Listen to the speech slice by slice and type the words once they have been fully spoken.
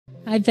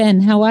Hi, Ben.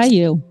 How are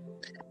you?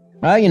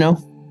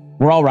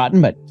 We're all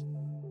rotten, but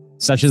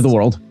such is the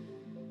world.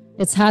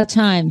 It's hard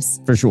times.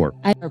 For sure.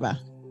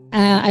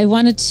 I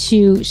wanted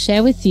to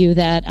share with you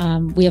that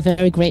we are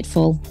very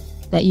grateful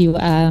that you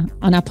are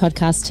on our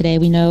podcast today.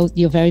 We know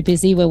you're very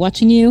busy. We're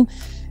watching you.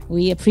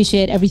 We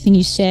appreciate everything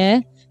you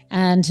share.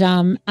 And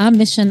our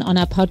mission on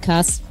our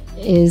podcast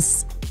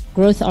is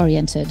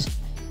growth-oriented.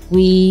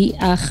 We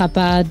are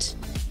Chabad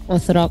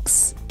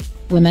Orthodox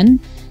women,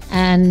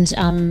 and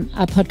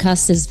our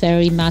podcast is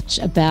very much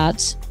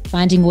about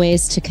finding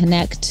ways to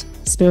connect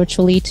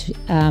spiritually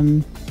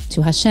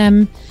to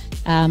Hashem,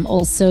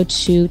 also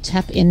to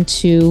tap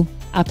into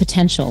our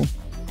potential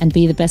and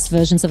be the best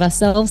versions of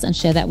ourselves and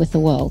share that with the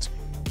world,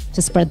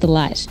 to spread the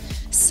light.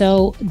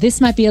 So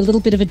this might be a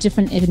little bit of a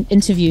different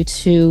interview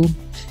to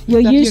your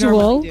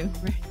usual,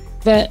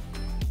 but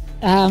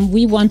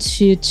we want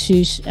to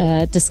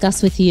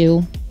discuss with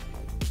you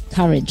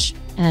courage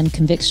and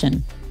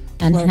conviction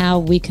and how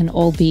we can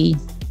all be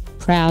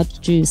proud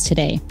Jews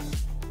today.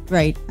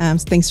 Right.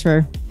 Thanks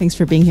for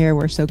being here.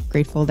 We're so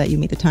grateful that you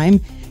made the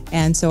time.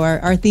 And so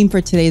our theme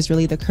for today is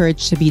really the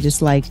courage to be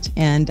disliked.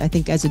 And I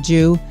think as a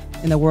Jew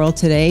in the world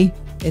today,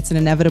 it's an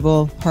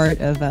inevitable part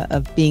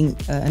of being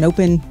an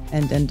open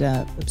and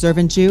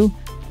observant Jew.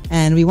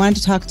 And we wanted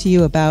to talk to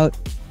you about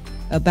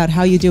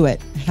how you do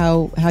it,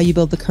 how you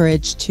build the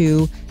courage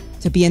to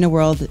be in a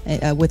world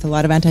with a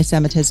lot of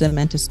anti-Semitism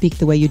and to speak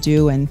the way you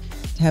do and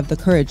to have the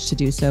courage to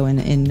do so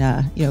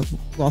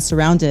while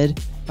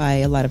surrounded by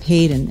a lot of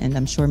hate and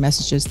I'm sure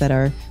messages that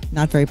are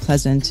not very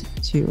pleasant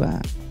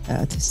to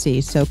see.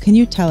 So can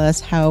you tell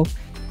us how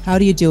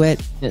do you do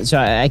it? So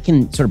I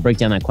can sort of break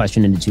down that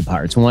question into two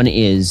parts. One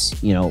is,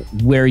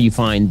 where you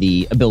find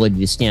the ability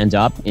to stand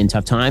up in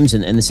tough times.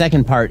 And the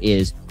second part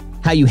is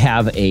how you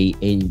have a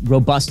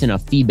robust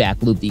enough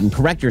feedback loop that you can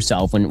correct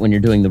yourself when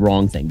you're doing the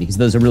wrong thing, because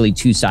those are really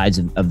two sides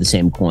of the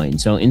same coin.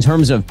 So in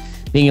terms of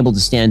being able to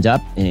stand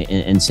up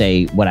and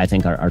say what I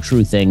think are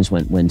true things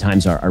when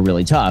times are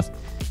really tough,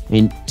 I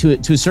mean, to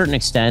a certain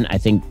extent, I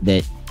think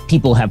that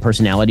people have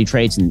personality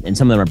traits and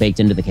some of them are baked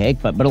into the cake,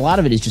 but a lot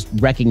of it is just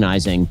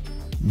recognizing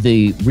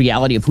the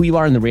reality of who you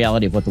are and the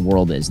reality of what the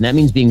world is. And that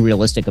means being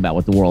realistic about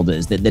what the world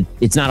is, that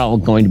it's not all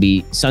going to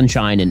be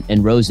sunshine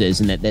and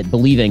roses, and that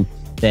believing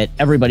that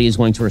everybody is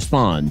going to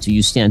respond to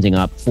you standing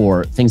up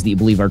for things that you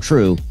believe are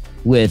true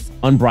with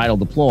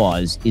unbridled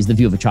applause is the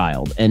view of a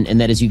child. And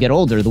that as you get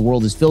older, the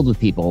world is filled with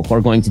people who are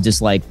going to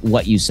dislike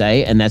what you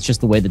say. And that's just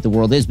the way that the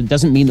world is. But it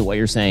doesn't mean that what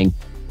you're saying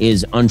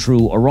is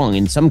untrue or wrong.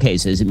 In some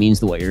cases, it means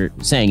that what you're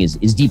saying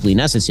is deeply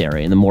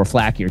necessary. And the more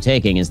flack you're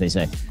taking, as they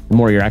say, the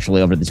more you're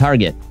actually over the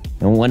target.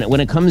 And when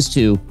it comes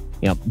to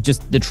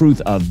just the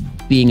truth of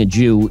being a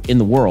Jew in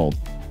the world,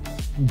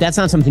 that's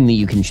not something that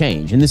you can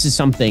change. And this is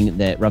something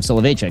that Rav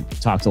Soloveitchik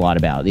talked a lot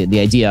about, the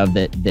idea of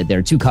that there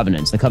are two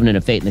covenants, the covenant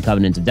of fate and the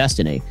covenant of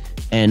destiny.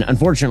 And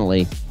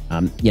unfortunately,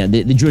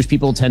 the Jewish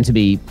people tend to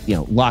be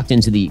locked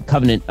into the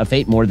covenant of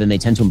fate more than they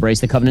tend to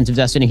embrace the covenant of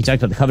destiny. He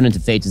talked about the covenant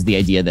of fate as the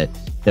idea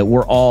that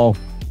we're all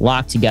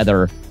locked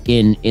together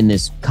in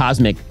this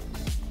cosmic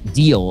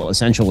deal,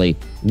 essentially,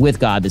 with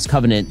God, this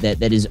covenant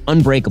that is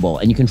unbreakable.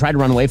 And you can try to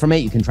run away from it.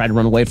 You can try to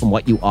run away from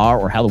what you are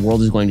or how the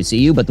world is going to see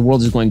you, but the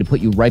world is going to put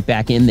you right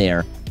back in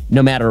there,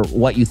 no matter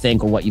what you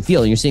think or what you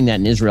feel. And you're seeing that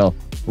in Israel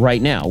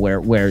right now,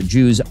 where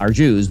Jews are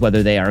Jews,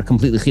 whether they are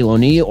completely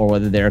Chiloni or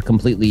whether they're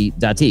completely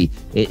Dati.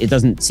 It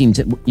doesn't seem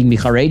to, you can be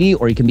Haredi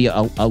or you can be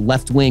a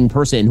left-wing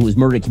person who is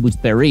murdered at Kibbutz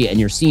Be'eri,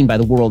 and you're seen by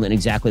the world in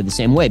exactly the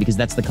same way, because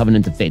that's the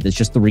covenant of fate. That's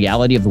just the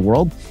reality of the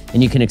world.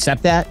 And you can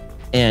accept that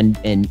and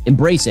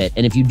embrace it.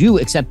 And if you do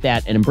accept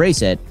that and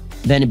embrace it,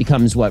 then it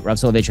becomes what Rav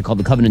Soloveitchik called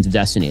the covenant of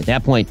destiny. At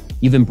that point,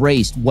 you've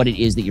embraced what it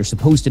is that you're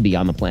supposed to be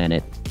on the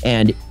planet,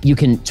 and you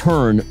can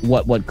turn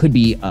what could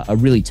be a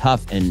really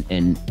tough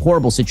and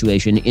horrible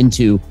situation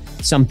into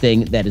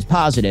something that is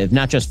positive,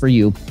 not just for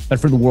you, but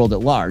for the world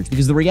at large.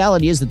 Because the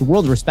reality is that the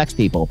world respects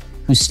people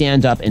who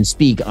stand up and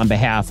speak on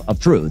behalf of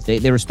truth.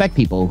 They respect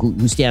people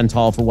who stand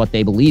tall for what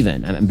they believe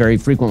in. I'm very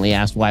frequently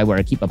asked why I wear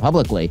a kippah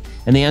publicly,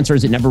 and the answer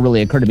is it never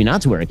really occurred to me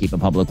not to wear a kippah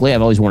publicly.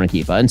 I've always worn a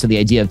kippah, and so the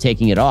idea of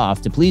taking it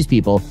off to please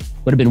people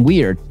would have been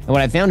weird. And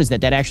what I found is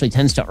that actually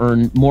tends to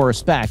earn more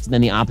respect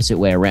than the opposite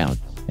way around.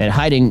 And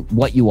hiding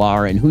what you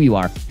are and who you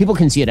are, people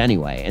can see it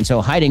anyway. And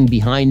so hiding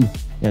behind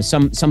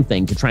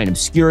something to try and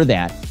obscure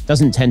that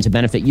doesn't tend to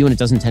benefit you, and it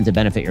doesn't tend to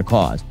benefit your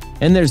cause.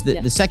 And there's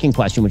the second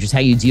question, which is how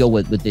you deal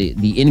with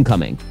the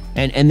incoming.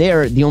 And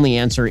there, the only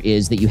answer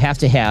is that you have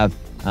to have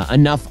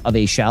enough of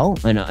a shell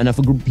and enough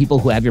of a group of people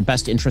who have your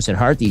best interests at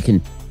heart that you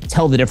can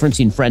tell the difference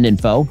between friend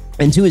and foe.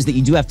 And two is that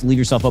you do have to leave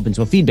yourself open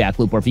to a feedback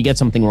loop, where if you get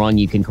something wrong,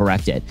 you can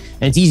correct it.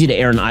 And it's easy to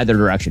err in either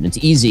direction. It's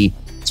easy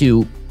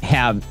to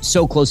have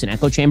so close an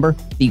echo chamber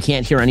that you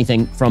can't hear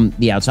anything from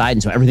the outside.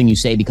 And so everything you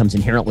say becomes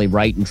inherently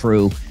right and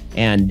true.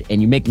 And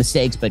you make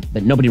mistakes, but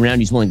nobody around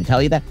you is willing to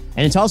tell you that.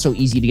 And it's also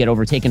easy to get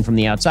overtaken from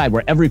the outside,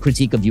 where every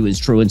critique of you is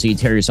true, and so you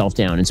tear yourself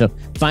down. And so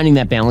finding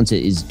that balance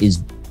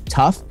is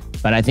tough,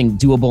 but I think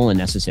doable and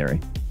necessary.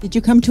 Did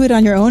you come to it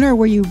on your own, or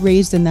were you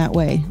raised in that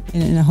way,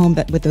 in a home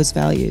that with those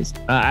values?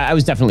 I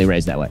was definitely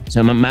raised that way.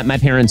 So my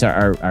parents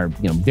are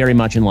very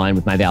much in line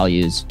with my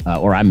values,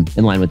 or I'm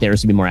in line with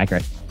theirs to be more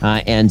accurate.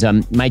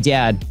 And my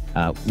dad,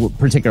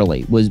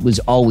 particularly, was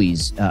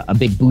always a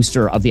big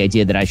booster of the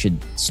idea that I should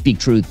speak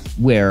truth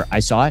where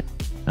I saw it.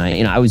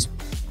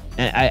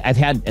 I've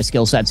had a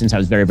skill set since I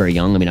was very, very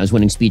young. I mean, I was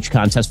winning speech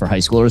contests for high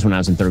schoolers when I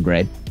was in third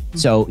grade.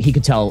 So he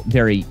could tell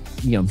very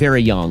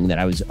young that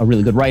I was a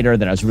really good writer,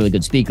 that I was a really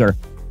good speaker.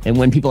 And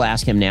when people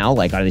ask him now,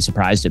 like, are they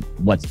surprised at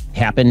what's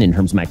happened in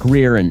terms of my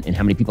career and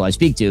how many people I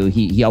speak to?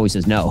 He always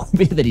says no,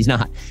 that he's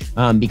not.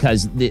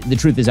 Because the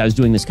truth is I was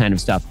doing this kind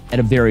of stuff at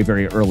a very,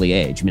 very early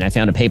age. I mean, I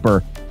found a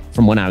paper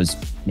from when I was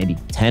maybe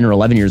 10 or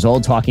 11 years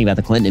old talking about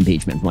the Clinton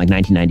impeachment from like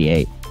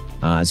 1998.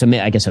 So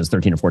I guess I was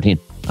 13 or 14.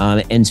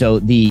 And so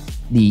the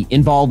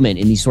involvement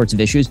in these sorts of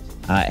issues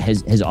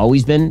has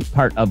always been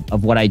part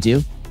of what I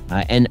do.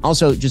 And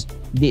also just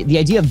the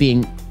idea of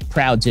being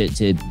proud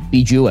to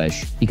be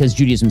Jewish, because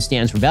Judaism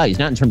stands for values,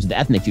 not in terms of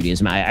ethnic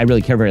Judaism. I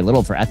really care very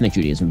little for ethnic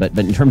Judaism, but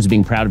in terms of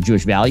being proud of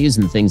Jewish values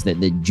and the things that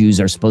the Jews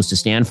are supposed to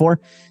stand for.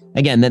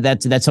 Again,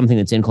 that's something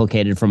that's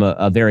inculcated from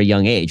a very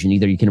young age, and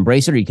either you can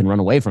embrace it or you can run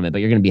away from it, but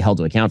you're going to be held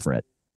to account for it.